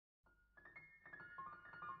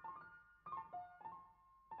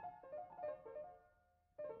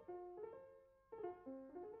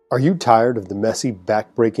Are you tired of the messy,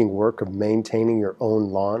 back-breaking work of maintaining your own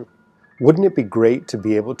lawn? Wouldn't it be great to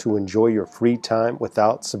be able to enjoy your free time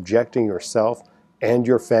without subjecting yourself and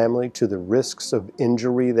your family to the risks of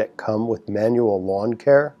injury that come with manual lawn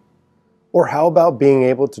care? Or how about being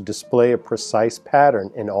able to display a precise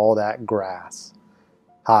pattern in all that grass?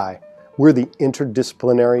 Hi, we're the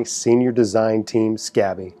interdisciplinary senior design team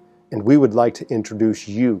SCABY, and we would like to introduce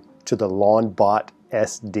you to the LawnBOT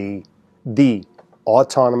SD, the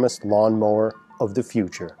autonomous lawnmower of the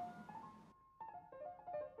future.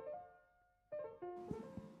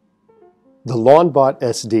 The LawnBOT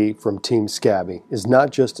SD from Team SCABY is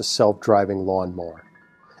not just a self-driving lawnmower.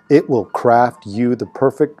 It will craft you the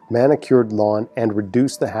perfect manicured lawn and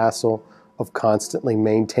reduce the hassle of constantly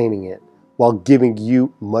maintaining it while giving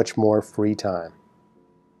you much more free time.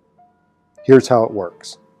 Here's how it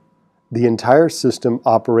works. The entire system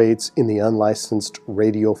operates in the unlicensed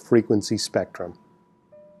radio frequency spectrum.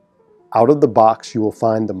 Out of the box, you will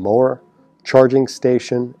find the mower, charging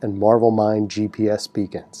station, and Marvelmind GPS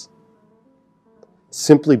beacons.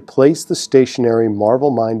 Simply place the stationary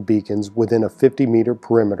Marvelmind beacons within a 50-meter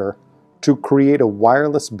perimeter to create a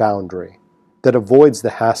wireless boundary that avoids the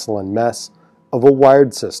hassle and mess of a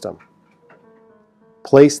wired system.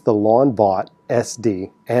 Place the LawnBOT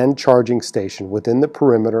SD and charging station within the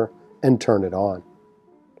perimeter and turn it on.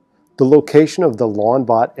 The location of the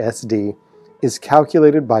LawnBOT SD is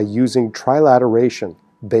calculated by using trilateration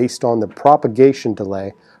based on the propagation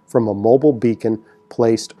delay from a mobile beacon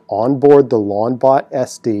placed on board the LawnBOT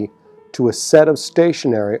SD to a set of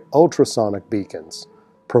stationary ultrasonic beacons,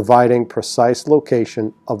 providing precise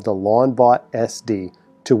location of the LawnBOT SD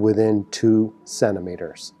to within 2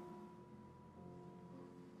 centimeters.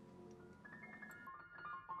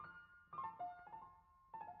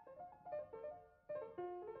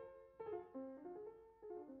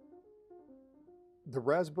 The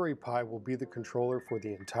Raspberry Pi will be the controller for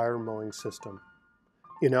the entire mowing system.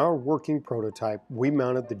 In our working prototype, we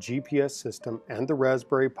mounted the GPS system and the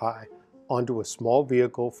Raspberry Pi onto a small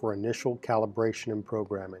vehicle for initial calibration and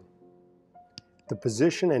programming. The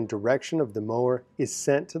position and direction of the mower is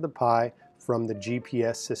sent to the Pi from the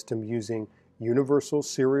GPS system using Universal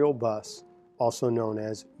Serial Bus, also known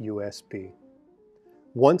as USB.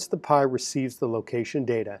 Once the Pi receives the location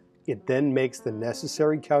data, it then makes the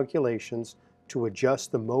necessary calculations to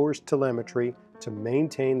adjust the mower's telemetry to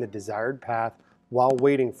maintain the desired path while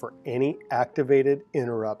waiting for any activated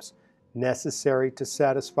interrupts necessary to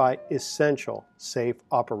satisfy essential safe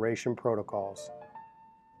operation protocols.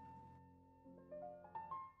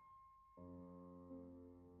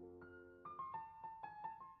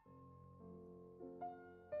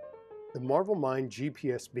 The Marvelmind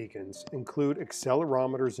GPS beacons include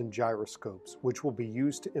accelerometers and gyroscopes, which will be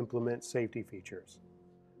used to implement safety features.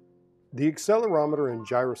 The accelerometer and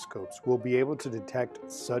gyroscopes will be able to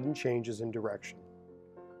detect sudden changes in direction.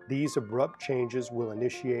 These abrupt changes will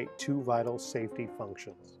initiate 2 vital safety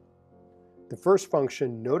functions. The first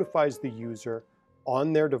function notifies the user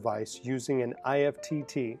on their device using an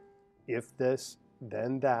IFTT, if this,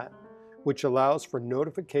 then that, which allows for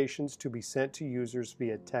notifications to be sent to users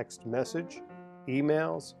via text message,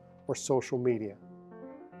 emails, or social media.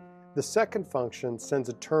 The second function sends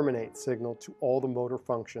a terminate signal to all the motor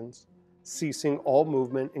functions, ceasing all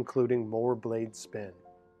movement including mower blade spin.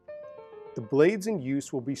 The blades in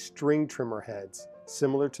use will be string trimmer heads,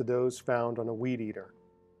 similar to those found on a weed eater.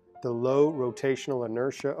 The low rotational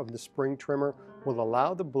inertia of the spring trimmer will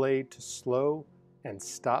allow the blade to slow and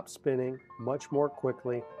stop spinning much more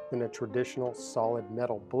quickly than a traditional solid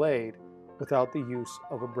metal blade without the use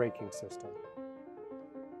of a braking system.